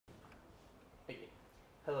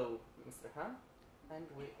Hello, Mr. Hahn, and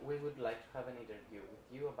we would like to have an interview with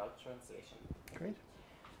you about translation. Great.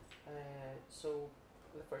 So,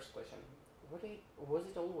 the first question, was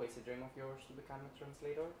it always a dream of yours to become a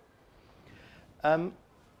translator?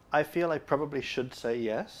 I feel I probably should say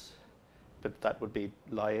yes, but that would be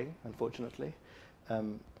lying, unfortunately.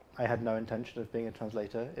 I had no intention of being a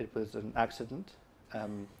translator. It was an accident,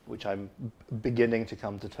 which I'm beginning to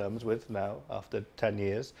come to terms with now after 10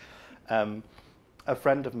 years. A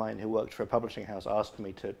friend of mine who worked for a publishing house asked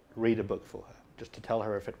me to read a book for her, just to tell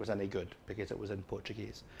her if it was any good, because it was in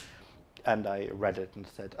Portuguese. And I read it and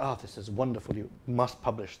said, "Oh, this is wonderful, you must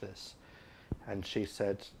publish this." And she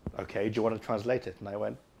said, "Okay, do you want to translate it?" And I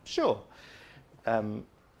went, "Sure."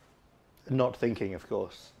 Not thinking, of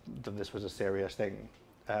course, that this was a serious thing.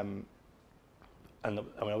 And I mean,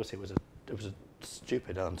 obviously it was a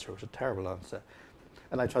stupid answer, it was a terrible answer.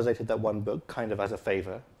 And I translated that one book kind of as a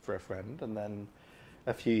favor for a friend, and then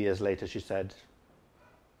a few years later she said,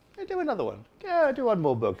 "Hey, do another one. Yeah, do one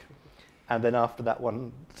more book." And then after that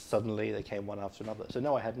one, suddenly there came one after another. So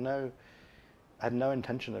no, I had no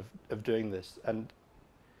intention of doing this. And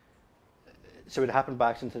so it happened by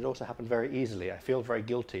accident. It also happened very easily. I feel very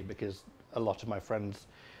guilty because a lot of my friends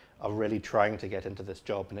are really trying to get into this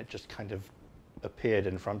job, and it just kind of appeared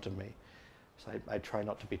in front of me. So I try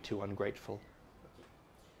not to be too ungrateful.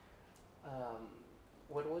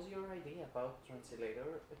 What was your idea about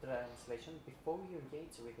translation before you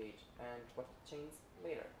engaged with it, and what changed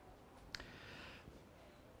later?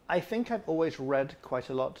 I think I've always read quite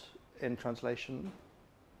a lot in translation,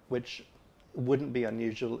 which wouldn't be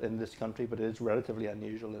unusual in this country, but it is relatively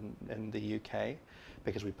unusual in the UK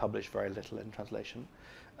because we publish very little in translation.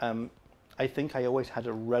 I think I always had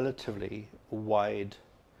a relatively wide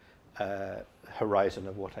horizon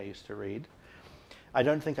of what I used to read. I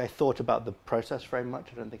don't think I thought about the process very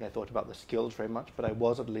much. I don't think I thought about the skills very much, but I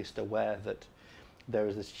was at least aware that there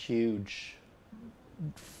is this huge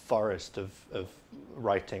forest of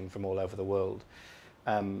writing from all over the world.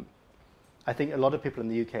 I think a lot of people in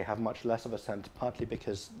the UK have much less of a sense, partly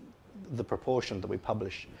because the proportion that we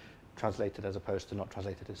publish translated as opposed to not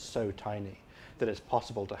translated is so tiny that it's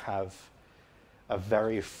possible to have a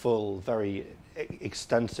very full, very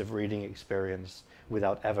extensive reading experience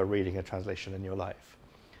without ever reading a translation in your life.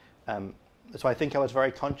 So I think I was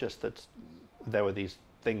very conscious that there were these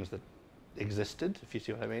things that existed, if you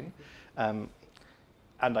see what I mean.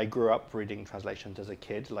 And I grew up reading translations as a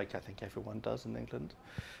kid, like I think everyone does in England.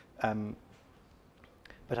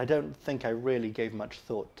 But I don't think I really gave much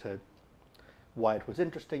thought to why it was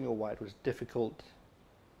interesting or why it was difficult,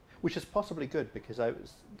 which is possibly good because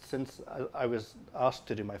since I was asked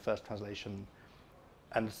to do my first translation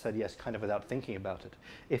and said yes kind of without thinking about it.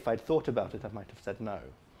 If I'd thought about it, I might have said no.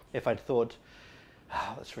 If I'd thought,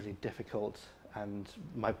 "Oh, that's really difficult, and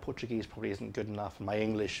my Portuguese probably isn't good enough, and my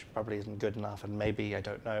English probably isn't good enough, and maybe, I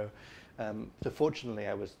don't know." So fortunately,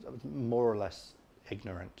 I was more or less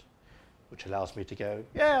ignorant, which allows me to go,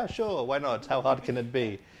 "Yeah, sure, why not? How hard can it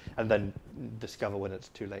be?" And then discover when it's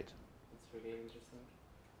too late. It's really interesting.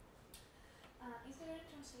 Is there a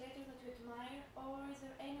translator that you admire, or is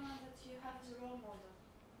there anyone that you have as a role model?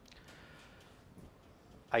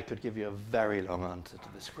 I could give you a very long answer to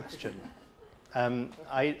this question.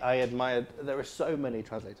 I admire, there are so many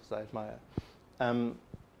translators I admire.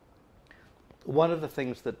 One of the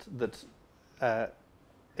things that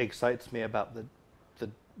excites me about the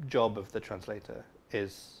job of the translator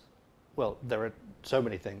is, well, there are so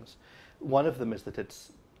many things. One of them is that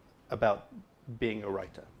it's about being a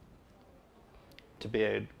writer. To be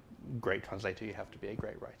a great translator, you have to be a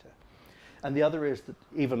great writer. And the other is that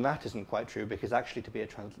even that isn't quite true, because actually to be a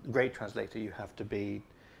great translator, you have to be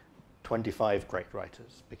 25 great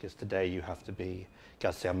writers, because today you have to be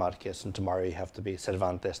Garcia Marquez, and tomorrow you have to be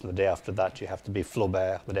Cervantes, and the day after that you have to be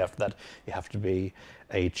Flaubert, the day after that you have to be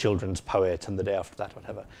a children's poet, and the day after that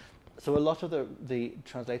whatever. So a lot of the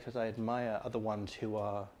translators I admire are the ones who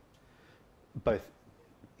are both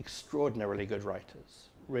extraordinarily good writers,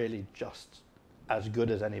 really just as good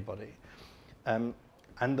as anybody,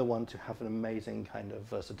 and the ones who have an amazing kind of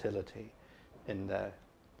versatility in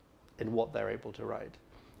what they're able to write.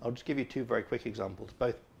 I'll just give you two very quick examples,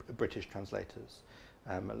 both British translators,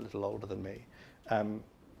 a little older than me.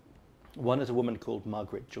 One is a woman called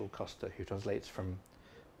Margaret Jewel Costa, who translates from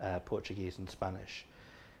Portuguese and Spanish.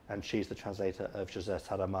 And she's the translator of José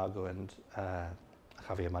Saramago and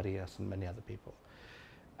Javier Marías and many other people.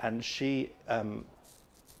 And she's an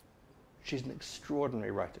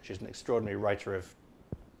extraordinary writer. She's an extraordinary writer of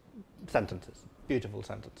sentences, beautiful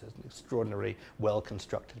sentences, and extraordinarily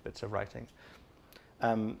well-constructed bits of writing.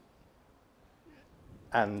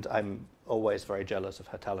 And I'm always very jealous of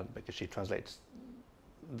her talent because she translates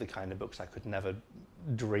the kind of books I could never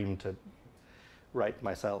dream to write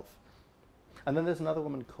myself. And then there's another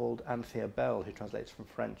woman called Anthea Bell who translates from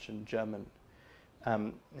French and German,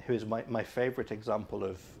 who is my favorite example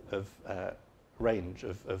of range,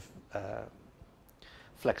 of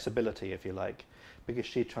flexibility, if you like, because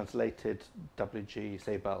she translated W.G.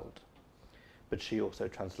 Sebald, but she also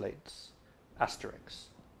translates Asterix.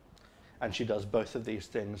 And she does both of these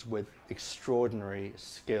things with extraordinary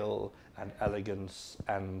skill and elegance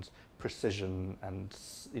and precision and,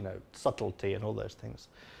 you know, subtlety and all those things.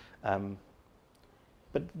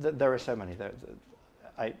 But there are so many.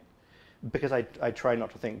 Because I try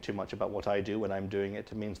not to think too much about what I do when I'm doing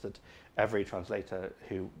it. It means that every translator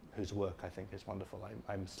whose work I think is wonderful,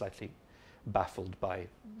 I'm slightly baffled by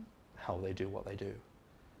how they do what they do.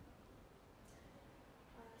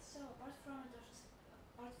 So, apart from a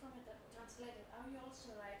translator, are you also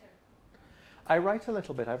a writer? I write a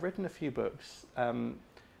little bit. I've written a few books.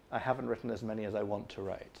 I haven't written as many as I want to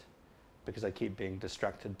write because I keep being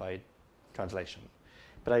distracted by translation.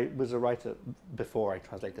 But I was a writer before I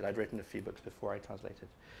translated. I'd written a few books before I translated.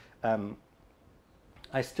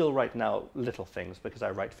 I still write now little things because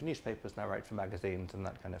I write for newspapers and I write for magazines and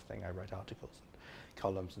that kind of thing. I write articles and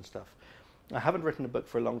columns and stuff. I haven't written a book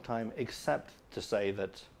for a long time, except to say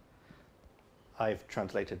that I've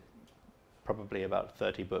translated probably about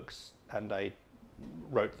 30 books and I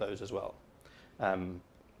wrote those as well.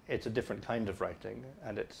 It's a different kind of writing,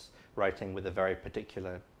 and it's writing with a very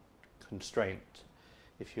particular constraint,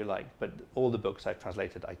 if you like. But all the books I've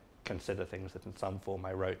translated, I consider things that in some form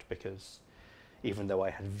I wrote, because even though I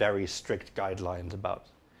had very strict guidelines about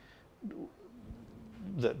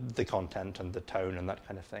the content and the tone and that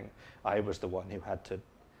kind of thing, I was the one who had to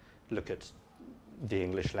look at the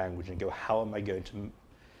English language and go, how am I going to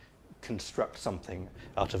construct something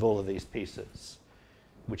out of all of these pieces,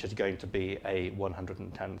 which is going to be a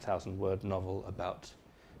 110,000 word novel about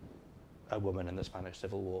a woman in the Spanish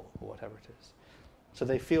Civil War or whatever it is. So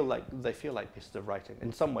they feel like pieces of writing.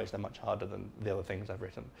 In some ways, they're much harder than the other things I've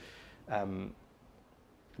written,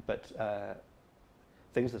 but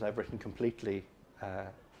things that I've written completely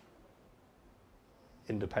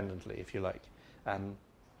independently, if you like.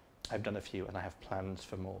 I've done a few, and I have plans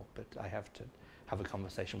for more, but I have to have a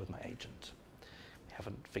conversation with my agent. We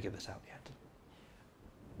haven't figured this out yet.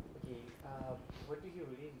 Okay, what do you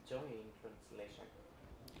really enjoy in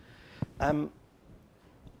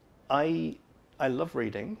translation? I love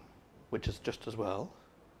reading, which is just as well.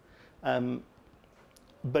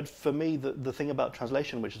 But for me, the thing about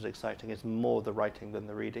translation which is exciting is more the writing than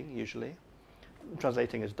the reading, usually.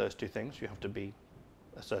 Translating is those two things. You have to be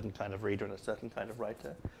a certain kind of reader and a certain kind of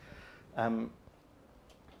writer. And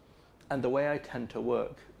the way I tend to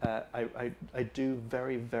work, I do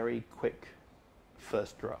very, very quick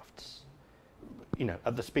first drafts. You know,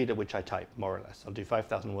 at the speed at which I type, more or less. I'll do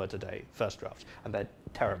 5,000 words a day, first drafts, and they're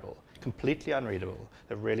terrible, completely unreadable.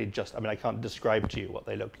 They're really just, I mean, I can't describe to you what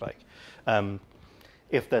they look like.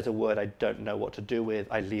 If there's a word I don't know what to do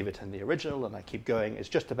with, I leave it in the original and I keep going. It's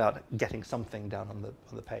just about getting something down on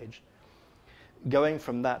the page. Going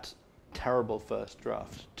from that terrible first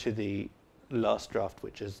draft to the last draft,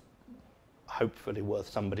 which is hopefully worth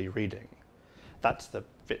somebody reading, that's the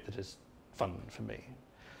bit that is fun for me.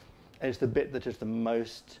 And it's the bit that is the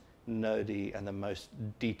most nerdy and the most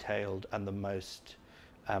detailed and the most,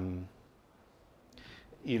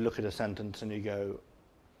 you look at a sentence and you go,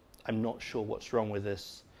 I'm not sure what's wrong with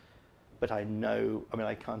this, but I know, I mean,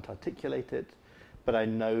 I can't articulate it, but I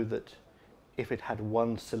know that if it had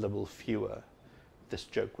one syllable fewer, this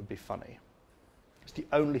joke would be funny. It's the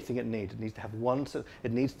only thing it needs. It needs to have one,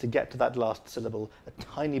 it needs to get to that last syllable a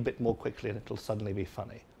tiny bit more quickly and it'll suddenly be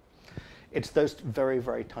funny. It's those very,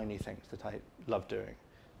 very tiny things that I love doing.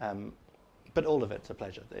 But all of it's a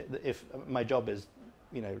pleasure. If my job is,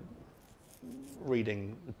 you know,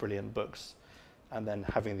 reading brilliant books and then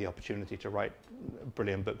having the opportunity to write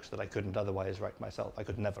brilliant books that I couldn't otherwise write myself. I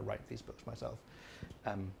could never write these books myself.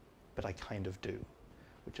 But I kind of do,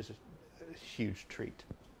 which is a huge treat.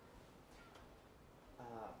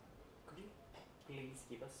 Could you please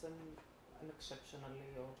give us an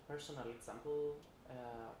exceptionally or personal example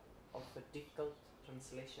of a difficult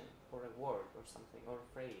translation for a word or something, or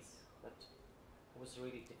a phrase that was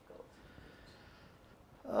really difficult?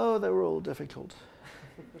 Oh, they were all difficult.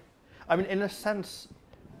 I mean, in a sense,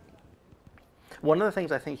 one of the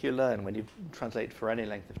things I think you learn when you translate for any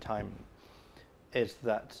length of time is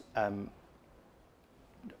that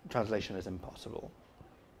translation is impossible.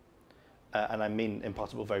 And I mean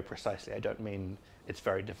impossible very precisely. I don't mean it's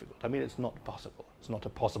very difficult. I mean it's not possible. It's not a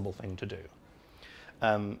possible thing to do.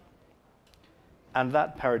 And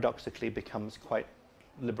that paradoxically becomes quite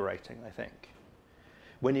liberating, I think,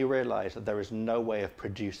 when you realize that there is no way of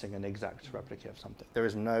producing an exact replica of something. There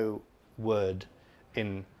is no word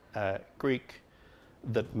in Greek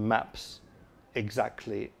that maps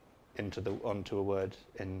exactly onto a word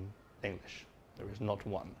in English. There is not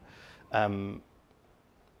one.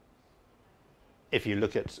 If you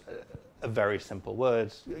look at a very simple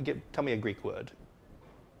word, tell me a Greek word.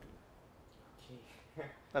 Okay.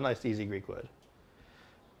 A nice, easy Greek word.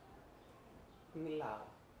 Milao.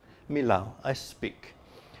 Milao, I speak.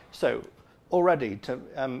 So already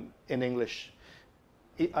in English,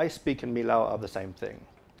 I speak and milao are the same thing,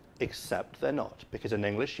 except they're not, because in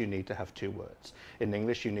English you need to have two words. In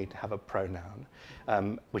English you need to have a pronoun,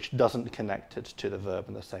 which doesn't connect it to the verb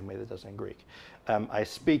in the same way that it does in Greek. I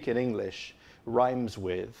speak in English rhymes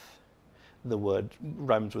with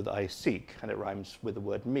I seek, and it rhymes with the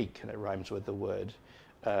word meek, and it rhymes with the word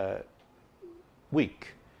weak,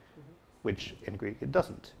 which in Greek it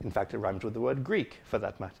doesn't. In fact, it rhymes with the word Greek, for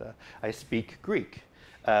that matter. I speak Greek,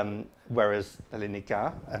 whereas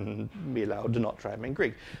Hellenica and Milao do not rhyme in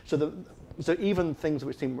Greek. So even things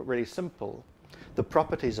which seem really simple, the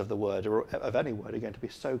properties of the word, or of any word, are going to be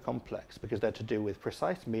so complex because they're to do with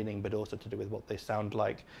precise meaning, but also to do with what they sound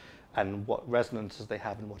like, and what resonances they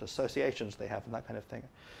have, and what associations they have, and that kind of thing.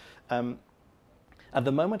 At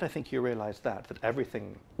the moment I think you realize that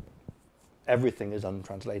everything is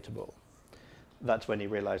untranslatable, that's when you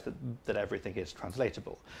realize that everything is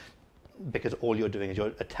translatable. Because all you're doing is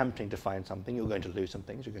you're attempting to find something, you're going to lose some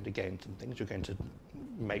things, you're going to gain some things, you're going to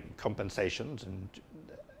make compensations and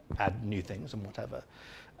add new things and whatever.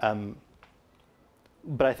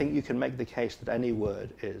 But I think you can make the case that any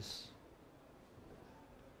word is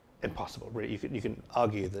impossible. Really, you could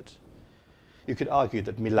argue that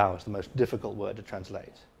Milao is the most difficult word to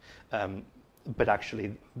translate, but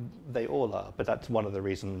actually they all are. But that's one of the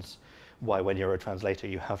reasons why, when you're a translator,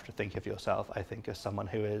 you have to think of yourself, I think, as someone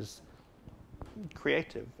who is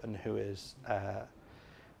creative and who is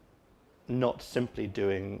not simply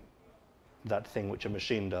doing that thing which a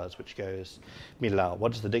machine does, which goes Milao.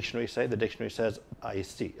 What does the dictionary say? The dictionary says I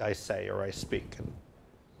say, or I speak,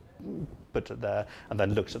 and puts it there, and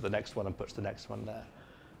then looks at the next one and puts the next one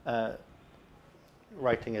there.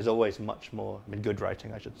 Writing is always much more, good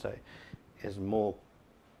writing, I should say, is more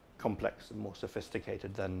complex and more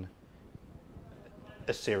sophisticated than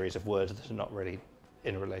a series of words that are not really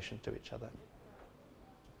in relation to each other.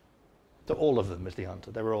 So all of them is the answer.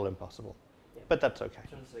 They were all impossible. Yeah. But that's okay.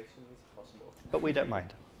 Translation is possible. But we don't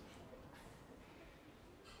mind.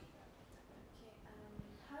 Okay,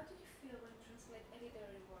 how do you feel when you translate a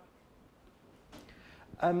literary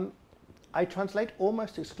work? I translate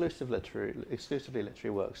almost exclusively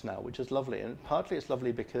literary works now, which is lovely. And partly it's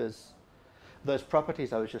lovely because those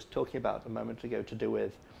properties I was just talking about a moment ago, to do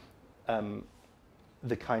with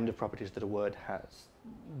the kind of properties that a word has,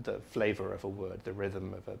 the flavor of a word, the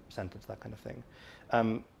rhythm of a sentence, that kind of thing.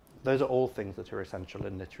 Those are all things that are essential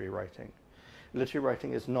in literary writing. Literary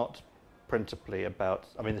writing is not principally about,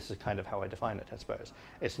 this is kind of how I define it, I suppose.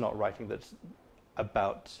 It's not writing that's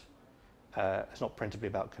about, it's not principally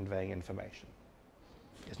about conveying information.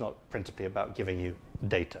 It's not principally about giving you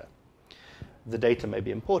data. The data may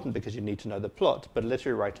be important because you need to know the plot, but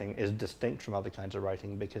literary writing is distinct from other kinds of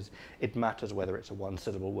writing because it matters whether it's a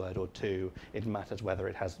one-syllable word or two. It matters whether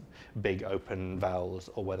it has big open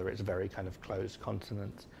vowels or whether it's very kind of closed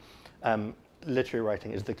consonants. Literary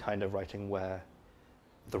writing is the kind of writing where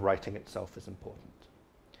the writing itself is important,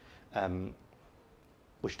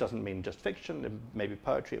 which doesn't mean just fiction. It may be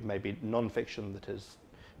poetry, it may be non-fiction that is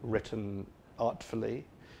written artfully.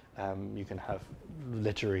 You can have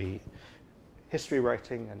literary history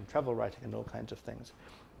writing and travel writing and all kinds of things.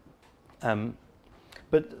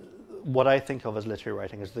 But what I think of as literary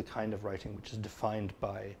writing is the kind of writing which is defined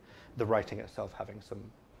by the writing itself having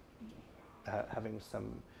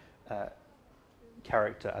some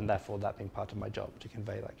character, and therefore that being part of my job to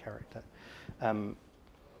convey that character.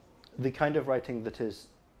 The kind of writing that is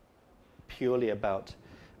purely about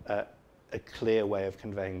a clear way of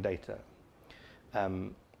conveying data,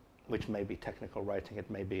 which may be technical writing, it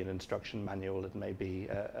may be an instruction manual, it may be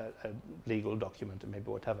a legal document, it may be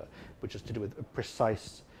whatever, which is to do with a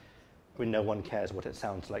precise, no one cares what it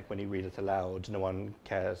sounds like when you read it aloud, no one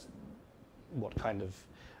cares what kind of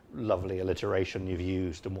lovely alliteration you've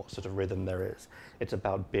used and what sort of rhythm there is. It's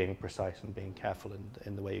about being precise and being careful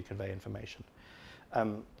in the way you convey information.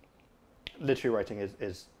 Literary writing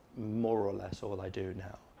is more or less all I do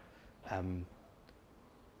now.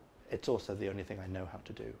 It's also the only thing I know how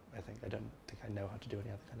to do, I think. I don't think I know how to do any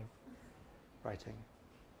other kind of writing.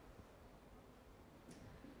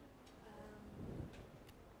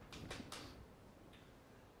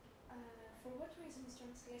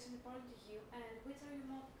 translation important to you, and which are your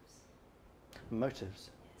motives? Motives.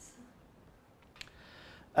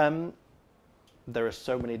 Yes. There are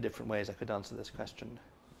so many different ways I could answer this question.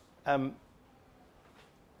 I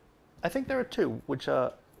think there are two, which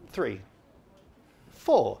are three.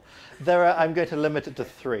 Four. I'm going to limit it to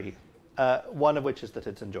three. One of which is that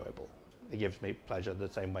it's enjoyable. It gives me pleasure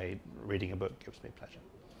the same way reading a book gives me pleasure.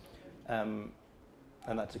 And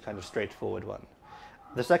that's a kind of straightforward one.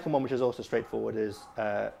 The second one, which is also straightforward, is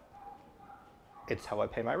it's how I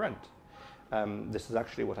pay my rent. This is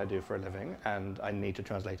actually what I do for a living, and I need to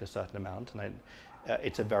translate a certain amount, and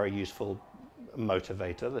it's a very useful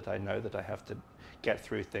motivator that I know that I have to get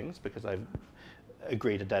through things because I've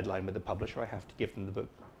agreed a deadline with the publisher. I have to give them the book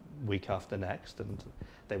week after next, and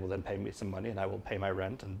they will then pay me some money, and I will pay my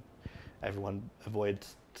rent, and everyone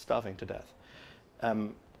avoids starving to death.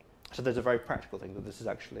 So there's a very practical thing that this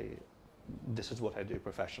is what I do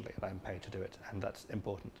professionally, and I'm paid to do it, and that's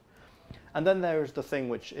important. And then there is the thing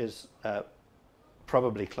which is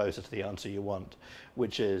probably closer to the answer you want,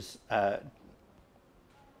 which is that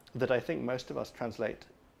I think most of us translate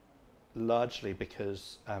largely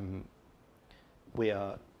because we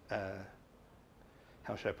are,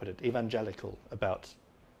 how should I put it, evangelical about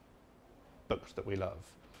books that we love.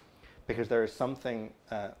 Because there is something,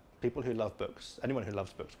 people who love books, anyone who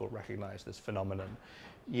loves books will recognize this phenomenon.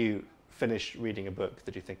 You finish reading a book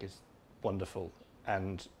that you think is wonderful,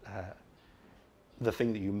 and the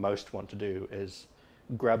thing that you most want to do is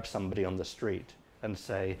grab somebody on the street and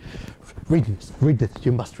say, read this,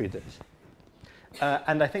 you must read this.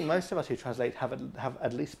 And I think most of us who translate have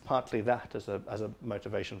at least partly that as a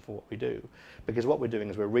motivation for what we do. Because what we're doing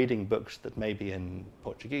is we're reading books that may be in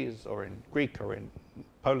Portuguese or in Greek or in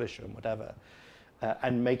Polish or whatever,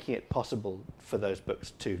 and making it possible for those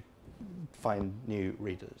books to find new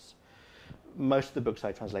readers. Most of the books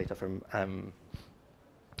I translate are from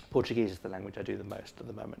Portuguese is the language I do the most at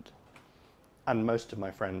the moment. And most of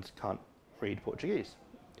my friends can't read Portuguese.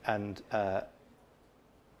 And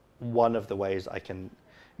one of the ways I can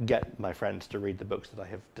get my friends to read the books that I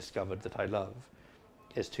have discovered that I love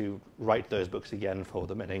is to write those books again for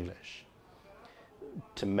them in English,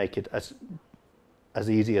 to make it as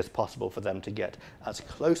easy as possible for them to get as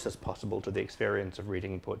close as possible to the experience of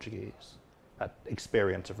reading Portuguese, that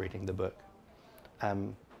experience of reading the book.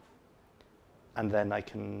 And then I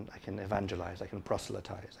can evangelize, I can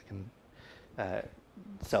proselytize, I can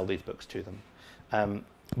sell these books to them.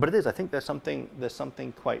 But it is, I think there's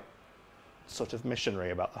something quite sort of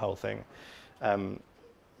missionary about the whole thing. I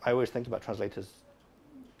always think about translators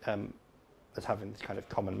as having this kind of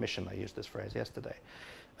common mission. I used this phrase yesterday.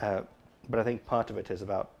 But I think part of it is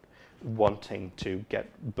about wanting to get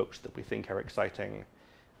books that we think are exciting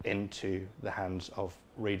into the hands of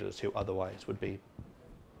readers who otherwise would be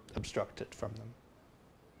obstructed from them.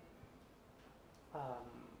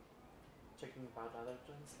 Checking about other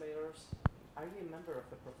translators, are you a member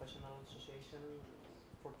of a professional association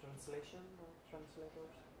for translation or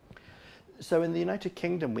translators? So in the United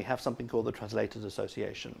Kingdom, we have something called the Translators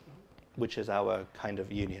Association, which is our kind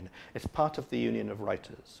of union. It's part of the Union of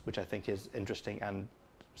Writers, which I think is interesting and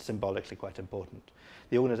symbolically quite important.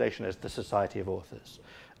 The organization is the Society of Authors.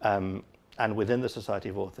 And within the Society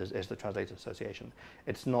of Authors is the Translators Association.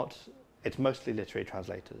 It's mostly literary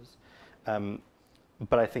translators.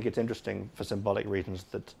 But I think it's interesting for symbolic reasons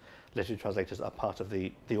that literary translators are part of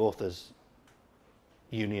the authors'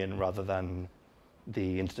 union rather than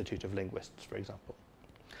the Institute of Linguists, for example.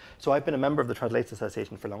 So I've been a member of the Translators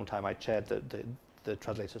Association for a long time. I chaired the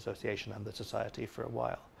Translators Association and the Society for a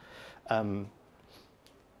while. And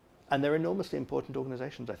they're enormously important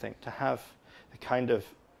organizations, I think, to have a kind of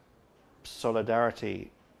solidarity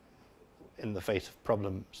in the face of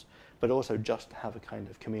problems, but also just to have a kind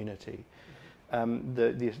of community.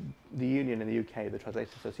 The union in the UK, the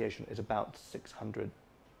Translators Association, is about 600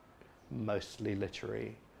 mostly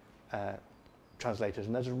literary translators,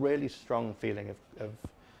 and there's a really strong feeling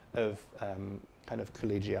of kind of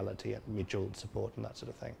collegiality and mutual support and that sort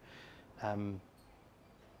of thing.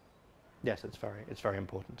 Yes, it's very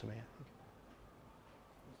important to me, I think.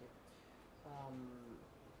 Thank you.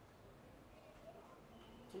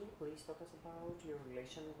 Can you please talk us about your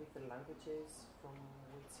relation with the languages from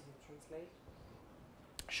which you translate?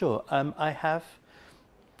 Sure.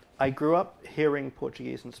 I grew up hearing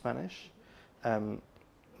Portuguese and Spanish.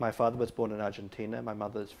 My father was born in Argentina. My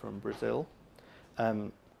mother's from Brazil.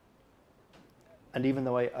 And even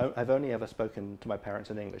though I've only ever spoken to my parents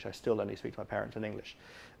in English, I still only speak to my parents in English.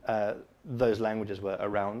 Those languages were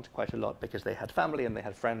around quite a lot because they had family and they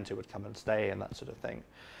had friends who would come and stay and that sort of thing.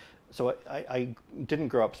 So I didn't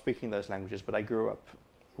grow up speaking those languages, but I grew up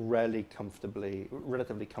relatively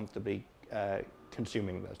comfortably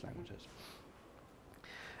consuming those languages.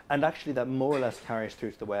 And actually that more or less carries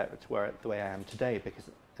through to the way I am today, because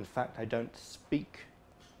in fact I don't speak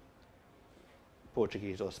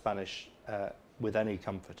Portuguese or Spanish with any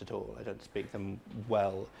comfort at all. I don't speak them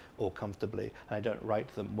well or comfortably, and I don't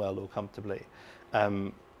write them well or comfortably.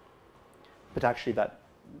 But actually that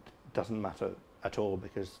doesn't matter at all,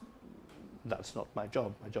 because that's not my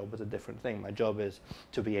job. My job is a different thing. My job is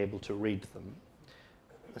to be able to read them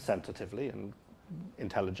sensitively and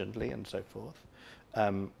intelligently and so forth,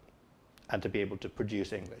 and to be able to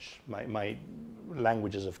produce English. My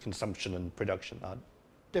languages of consumption and production are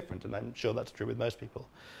different, and I'm sure that's true with most people,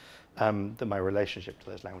 that my relationship to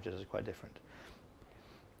those languages is quite different.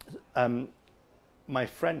 My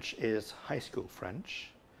French is high school French.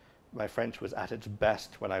 My French was at its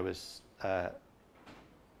best when I was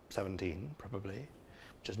 17, probably,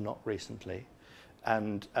 which is not recently.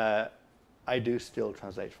 And I do still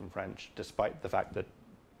translate from French, despite the fact that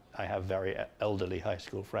I have very elderly high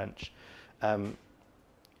school French,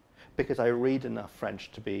 because I read enough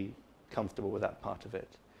French to be comfortable with that part of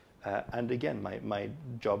it. And again, my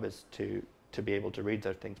job is to be able to read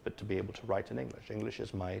those things, but to be able to write in English. English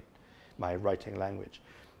is my writing language.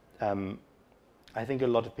 I think a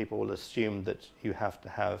lot of people will assume that you have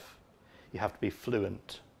to be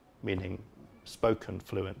fluent, meaning spoken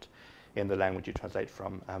fluent, in the language you translate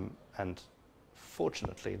from, and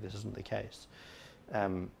fortunately this isn't the case.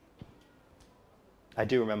 I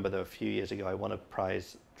do remember though a few years ago I won a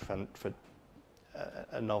prize for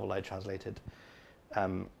a novel I translated,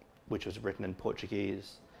 which was written in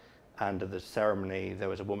Portuguese, and at the ceremony there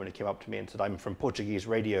was a woman who came up to me and said, "I'm from Portuguese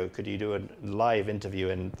radio, could you do a live interview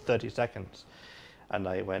in 30 seconds? And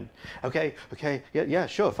I went, okay, yeah,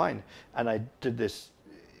 sure, fine. And I did this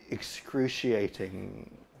excruciating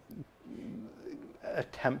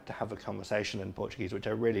attempt to have a conversation in Portuguese, which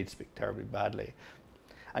I really speak terribly badly.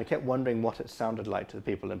 I kept wondering what it sounded like to the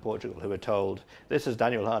people in Portugal who were told, this is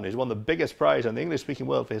Daniel Hahn, who's won the biggest prize in the English-speaking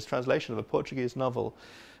world for his translation of a Portuguese novel,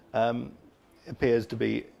 appears to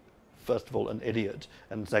be, first of all, an idiot,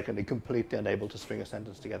 and secondly, completely unable to string a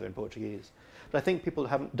sentence together in Portuguese. But I think people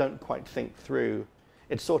don't quite think through.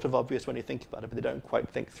 It's sort of obvious when you think about it, but they don't quite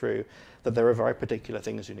think through that there are very particular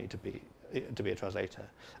things you need to be a translator.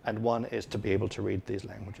 And one is to be able to read these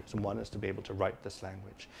languages, and one is to be able to write this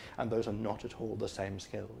language. And those are not at all the same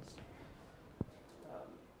skills.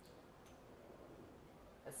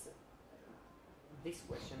 These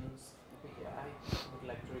questions, I would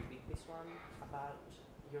like to repeat this one about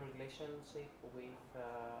your relationship with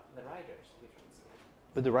the writers you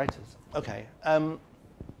translate. With the writers? Okay.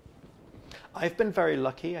 I've been very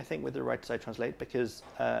lucky, I think, with the writers I translate, because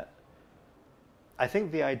I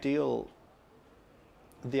think the ideal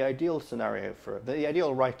scenario for the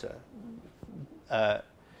ideal writer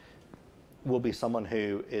will be someone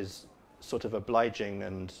who is sort of obliging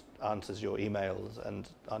and answers your emails and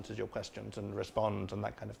answers your questions and responds and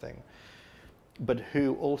that kind of thing, but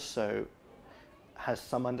who also has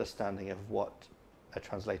some understanding of what a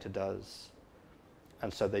translator does,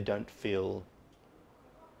 and so they don't feel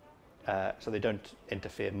so they don't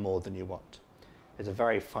interfere more than you want. It's a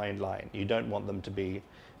very fine line. You don't want them to be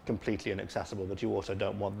completely inaccessible, but you also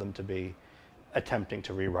don't want them to be attempting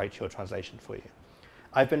to rewrite your translation for you.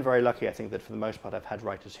 I've been very lucky, I think, that for the most part I've had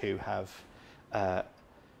writers who have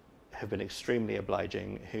been extremely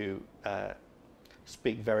obliging, who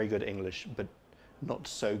speak very good English, but not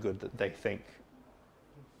so good that they think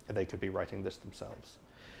they could be writing this themselves.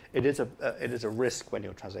 It is a risk when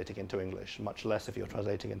you're translating into English, much less if you're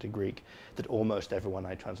translating into Greek, that almost everyone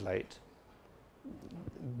I translate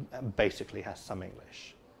basically has some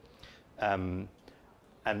English. And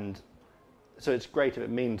so it's great if it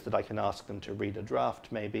means that I can ask them to read a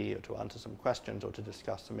draft maybe, or to answer some questions, or to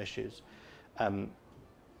discuss some issues.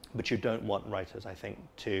 But you don't want writers, I think,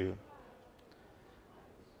 to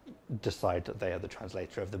decide that they are the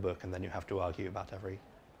translator of the book, and then you have to argue about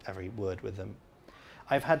every word with them.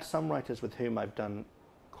 I've had some writers with whom I've done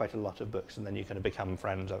quite a lot of books, and then you kind of become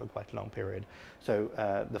friends over quite a long period. So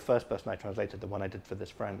the first person I translated, the one I did for this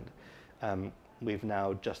friend, we've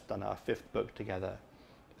now just done our 5th book together.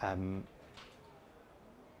 And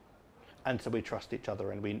so we trust each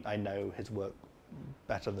other, and I know his work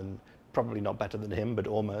better than, probably not better than him, but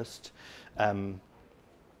almost. And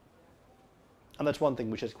that's one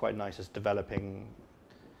thing which is quite nice, is developing.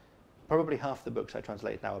 Probably half the books I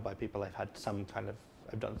translate now are by people I've done some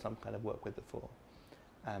kind of work with before.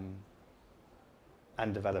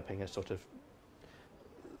 And developing a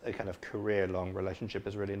kind of career-long relationship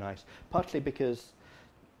is really nice. Partly because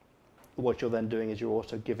what you're then doing is you're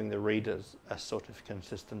also giving the readers a sort of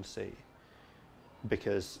consistency,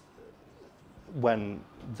 because when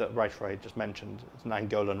the writer I just mentioned, an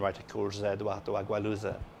Angolan writer called José Eduardo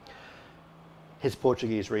Agualusa, his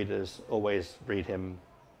Portuguese readers always read him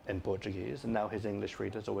in Portuguese, and now his English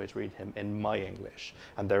readers always read him in my English.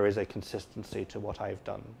 And there is a consistency to what I've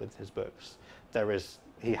done with his books.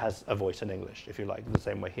 He has a voice in English, if you like, the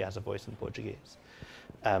same way he has a voice in Portuguese.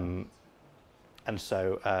 And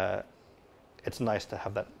so it's nice to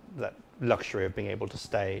have that luxury of being able to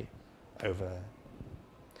stay over.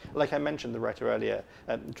 Like I mentioned, the writer earlier,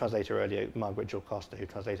 translator earlier, Margaret Jill Costa, who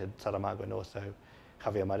translated Saramago and also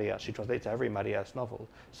Javier Marias. She translates every Marias novel.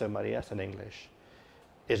 So Marias in English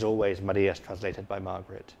is always Marias translated by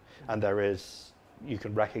Margaret. And you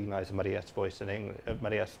can recognize Marias' voice in English,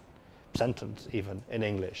 Marias' sentence even in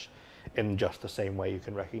English, in just the same way you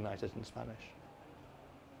can recognize it in Spanish.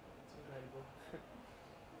 It's incredible. Do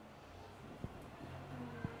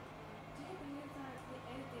you believe that the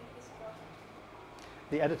editing is important?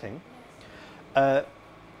 The editing? Yes.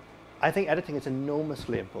 I think editing is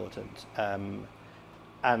enormously important,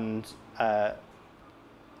 and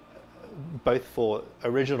both for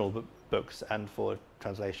original books and for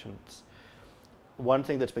translations. One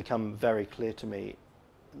thing that's become very clear to me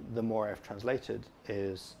the more I've translated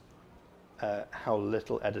is how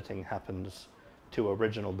little editing happens to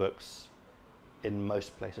original books in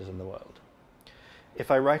most places in the world. If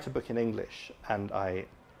I write a book in English and I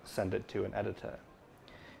send it to an editor,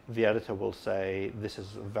 the editor will say, this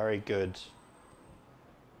is a very good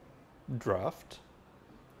draft.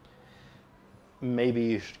 Maybe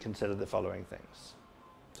you should consider the following things.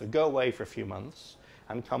 So go away for a few months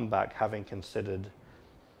and come back having considered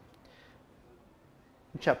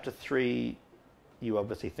Chapter 3, you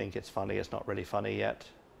obviously think it's funny, it's not really funny yet.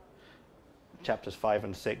 Chapters 5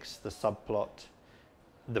 and 6, the subplot,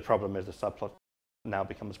 the problem is the subplot now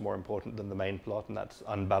becomes more important than the main plot, and that's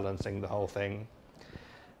unbalancing the whole thing.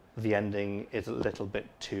 The ending is a little bit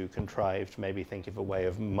too contrived, maybe think of a way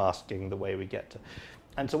of masking the way we get to.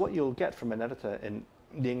 And so what you'll get from an editor in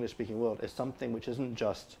the English-speaking world is something which isn't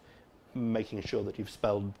just making sure that you've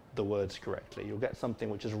spelled the words correctly. You'll get something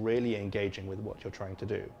which is really engaging with what you're trying to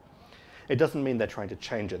do. It doesn't mean they're trying to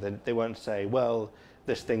change it. They won't say, well,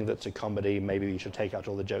 this thing that's a comedy, maybe you should take out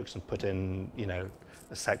all the jokes and put in, you know,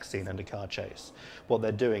 a sex scene and a car chase. What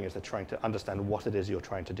they're doing is they're trying to understand what it is you're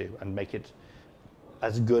trying to do and make it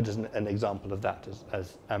as good as an example of that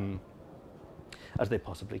as they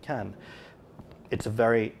possibly can. It's a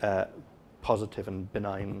very positive and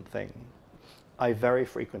benign thing. I very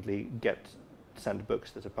frequently get sent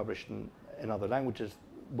books that are published in other languages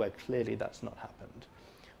where clearly that's not happened,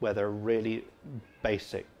 where there are really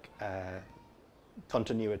basic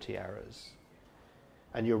continuity errors.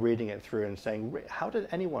 And you're reading it through and saying, how did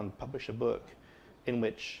anyone publish a book in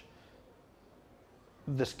which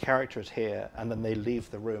this character is here and then they leave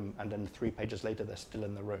the room and then 3 pages later they're still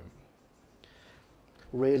in the room?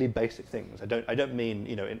 Really basic things. I don't mean,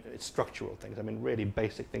 you know, it's structural things. I mean really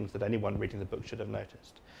basic things that anyone reading the book should have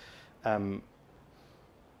noticed.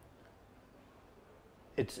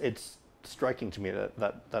 It's striking to me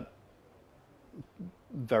that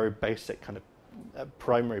very basic kind of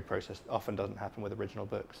primary process often doesn't happen with original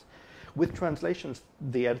books. With translations,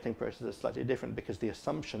 the editing process is slightly different because the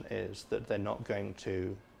assumption is that they're not going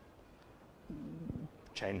to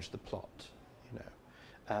change the plot, you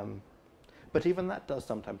know. But even that does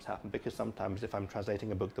sometimes happen, because sometimes if I'm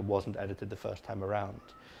translating a book that wasn't edited the first time around,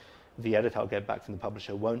 the edit I'll get back from the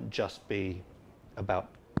publisher won't just be about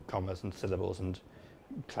commas and syllables and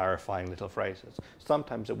clarifying little phrases.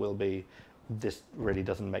 Sometimes it will be, this really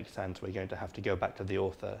doesn't make sense, we're going to have to go back to the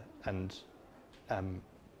author and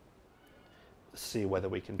see whether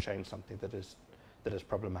we can change something that is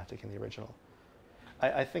problematic in the original.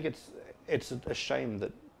 I think it's a shame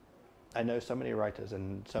that I know so many writers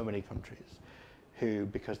in so many countries who,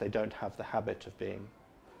 because they don't have the habit of being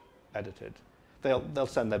edited, they'll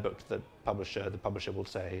send their book to the publisher will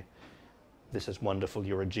say, this is wonderful,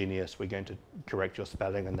 you're a genius, we're going to correct your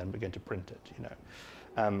spelling and then we're going to print it, you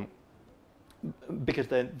know. Because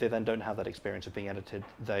they then don't have that experience of being edited,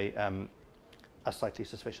 they are slightly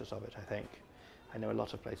suspicious of it, I think. I know a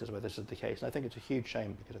lot of places where this is the case, and I think it's a huge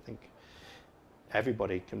shame, because I think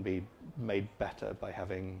everybody can be made better by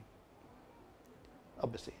having,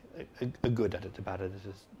 obviously, a good edit. A bad edit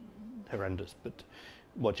is horrendous, but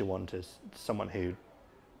what you want is someone who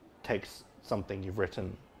takes something you've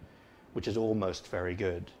written, which is almost very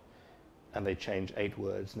good, and they change 8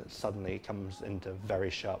 words, and it suddenly comes into very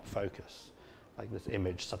sharp focus, like this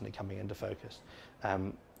image suddenly coming into focus.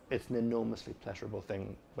 It's an enormously pleasurable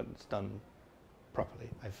thing when it's done properly.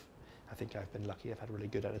 I think I've been lucky. I've had really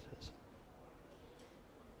good editors.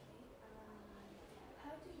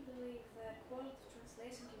 How do you believe the quality of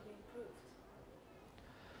translation can be improved?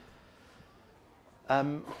 How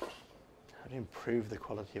to improve the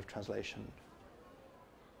quality of translation?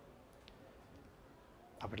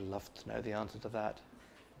 I would love to know the answer to that.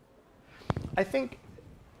 I think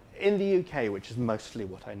in the UK, which is mostly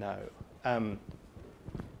what I know,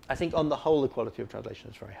 I think on the whole the quality of translation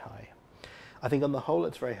is very high. I think on the whole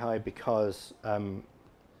it's very high because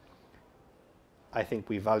I think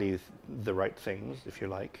we value the right things, if you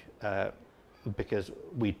like, because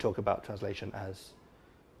we talk about translation as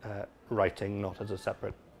writing, not as a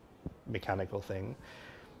separate mechanical thing.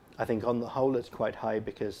 I think on the whole it's quite high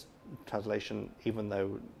because translation, even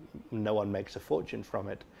though no one makes a fortune from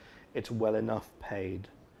it, it's well enough paid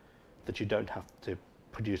that you don't have to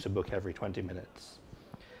produce a book every 20 minutes.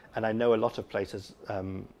 And I know a lot of places,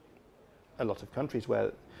 a lot of countries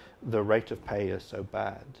where the rate of pay is so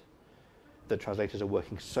bad that translators are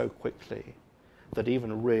working so quickly that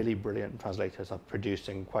even really brilliant translators are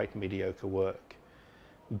producing quite mediocre work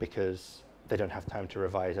because they don't have time to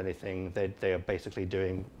revise anything. They are basically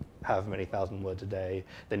doing however many thousand words a day.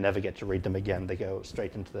 They never get to read them again. They go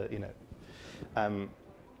straight into the,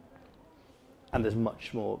 and there's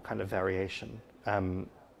much more kind of variation.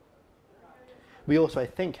 We also, I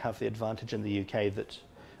think, have the advantage in the UK that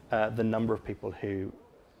the number of people who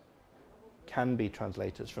can be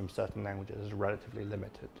translators from certain languages is relatively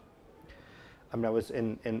limited. I mean, I was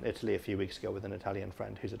in Italy a few weeks ago with an Italian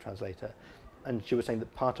friend who's a translator, and she was saying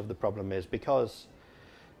that part of the problem is because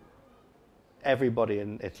everybody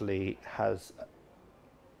in Italy has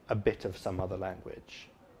a bit of some other language.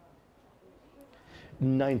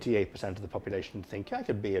 98% of the population think I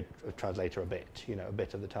could be a translator a bit, a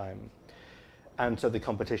bit of the time. And so the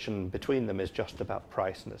competition between them is just about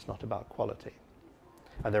price and it's not about quality.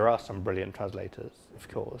 And there are some brilliant translators, of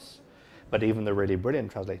course, but even the really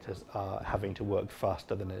brilliant translators are having to work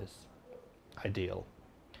faster than is ideal.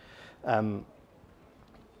 So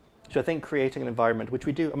I think creating an environment, which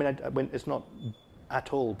we do, I mean, it's not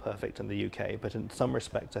at all perfect in the UK, but in some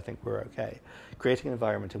respects I think we're okay. Creating an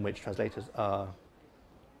environment in which translators are,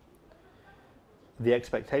 the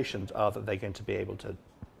expectations are that they're going to be able to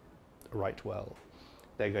write well.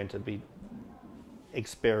 They're going to be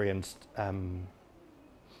experienced,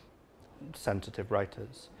 sensitive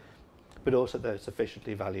writers, but also they're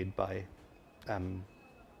sufficiently valued by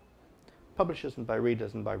publishers and by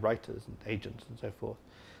readers and by writers and agents and so forth,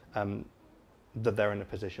 that they're in a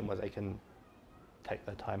position where they can take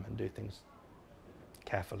their time and do things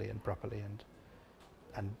carefully and properly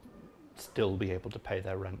and still be able to pay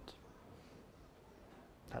their rent.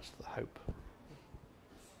 That's the hope.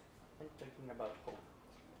 And talking about hope,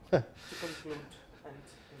 to conclude and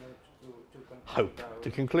to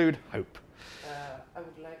conclude, hope. I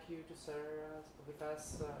would like you to share with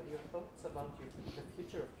us your thoughts about the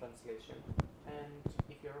future of translation and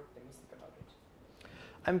if you're optimistic about it.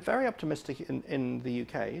 I'm very optimistic in the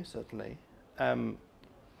UK, certainly.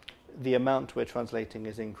 The amount we're translating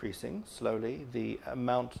is increasing slowly. The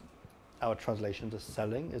amount our translations are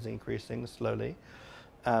selling is increasing slowly.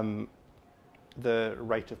 The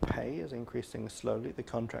rate of pay is increasing slowly. The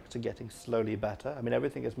contracts are getting slowly better. I mean,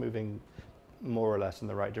 everything is moving more or less in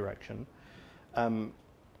the right direction. I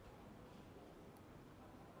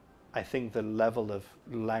think the level of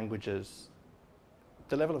language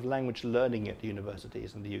learning at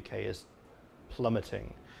universities in the UK is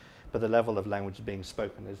plummeting, but the level of language being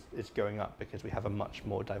spoken is going up because we have a much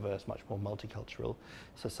more diverse, much more multicultural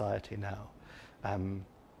society now.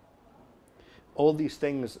 All these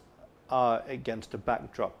things are against a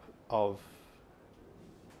backdrop of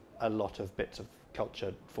a lot of bits of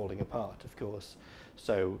culture falling apart, of course.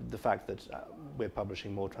 So the fact that we're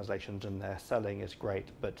publishing more translations and they're selling is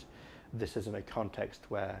great, but this is in a context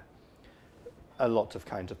where a lot of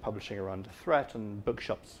kinds of publishing are under threat and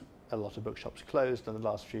a lot of bookshops closed in the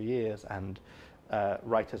last few years, and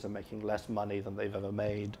writers are making less money than they've ever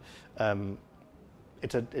made.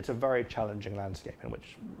 It's a very challenging landscape in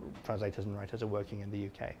which translators and writers are working in the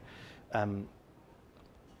UK.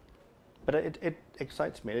 But it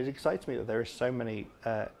excites me. It excites me that there are so many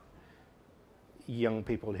young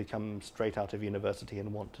people who come straight out of university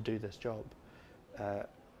and want to do this job,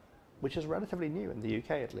 which is relatively new in the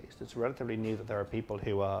UK at least. It's relatively new that there are people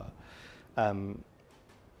who are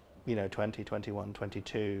 20, 21,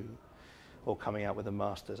 22, or coming out with a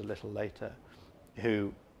master's a little later,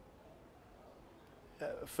 who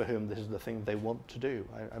for whom this is the thing they want to do.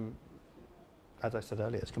 As I said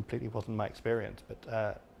earlier, it completely wasn't my experience,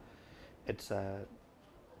 but it's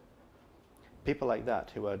people like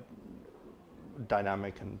that who are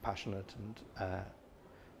dynamic and passionate and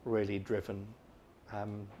really driven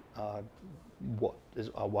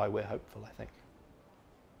are why we're hopeful, I think.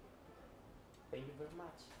 Thank you very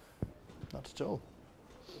much. Not at all.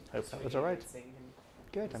 Hope It's that was really all right. amazing and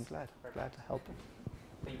Good, it's I'm glad. perfect. Glad to help.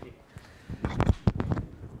 Thank you.